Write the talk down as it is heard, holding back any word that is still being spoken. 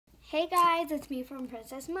Hey guys, it's me from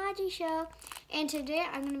Princess Maaji Show, and today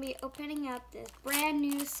I'm going to be opening up this brand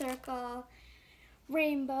new circle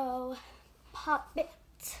rainbow pop-it.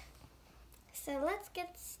 So let's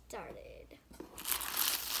get started.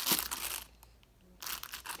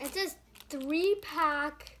 It's just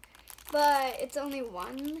 3-pack, but it's only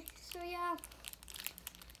one, so yeah.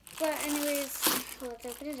 But anyways, let's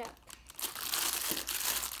open it up.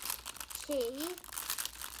 Okay.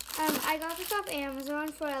 I got this off Amazon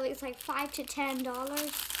for at least like $5 to $10.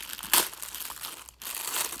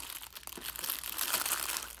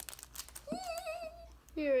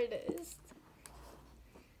 Here it is.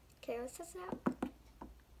 Okay, let's test it out.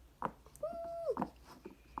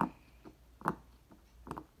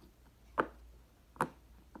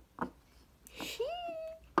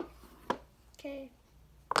 Okay.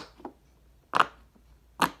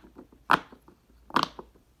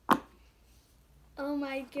 Oh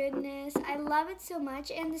my goodness, I love it so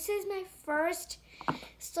much, and this is my first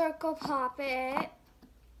circle pop-it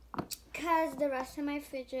because the rest of my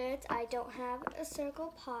fidgets, I don't have a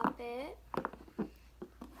circle pop-it.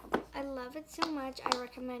 I love it so much, I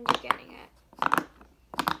recommend you getting it.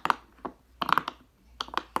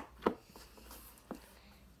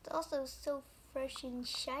 It's also so fresh and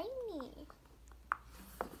shiny.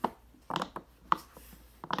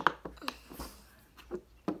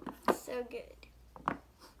 So good.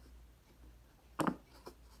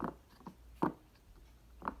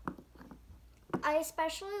 I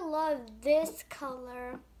especially love this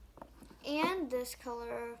color and this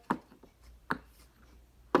color.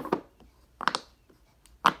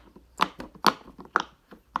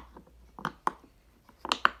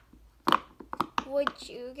 Would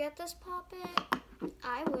you get this pop-it?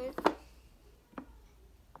 I would.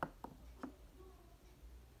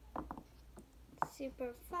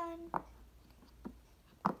 Super fun.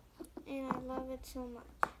 And I love it so much.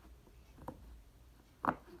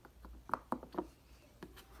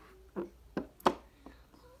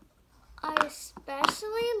 I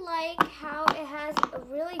especially like how it has a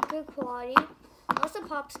really good quality. It also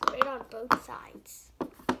pops great on both sides.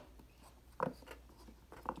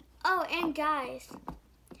 Oh, and guys,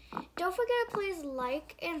 don't forget to please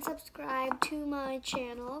like and subscribe to my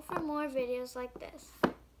channel for more videos like this.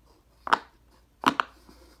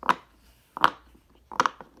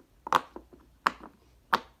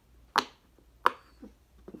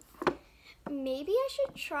 Maybe I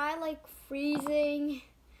should try like freezing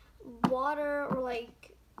water or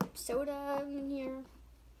like soda in here.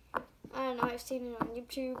 I don't know, I've seen it on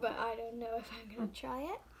YouTube, but I don't know if I'm gonna try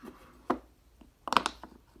it.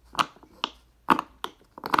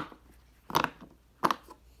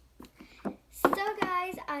 So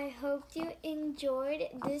guys, I hope you enjoyed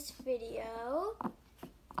this video.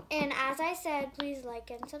 And as I said, please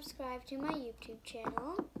like and subscribe to my YouTube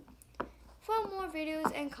channel for more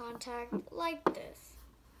videos and content like this.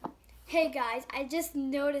 Hey guys, I just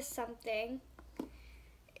noticed something.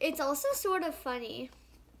 It's also sort of funny.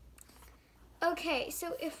 Okay,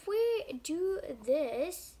 so if we do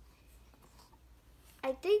this,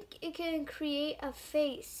 I think it can create a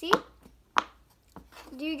face. See?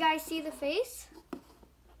 Do you guys see the face?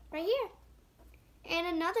 Right here. And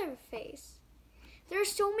another face. There are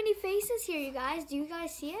so many faces here, you guys. Do you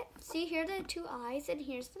guys see it? See, here are the 2 eyes and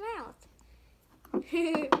here's the mouth.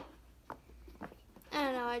 I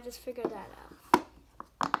don't know, I just figured that out.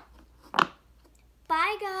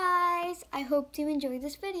 Bye guys! I hope you enjoyed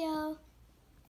this video.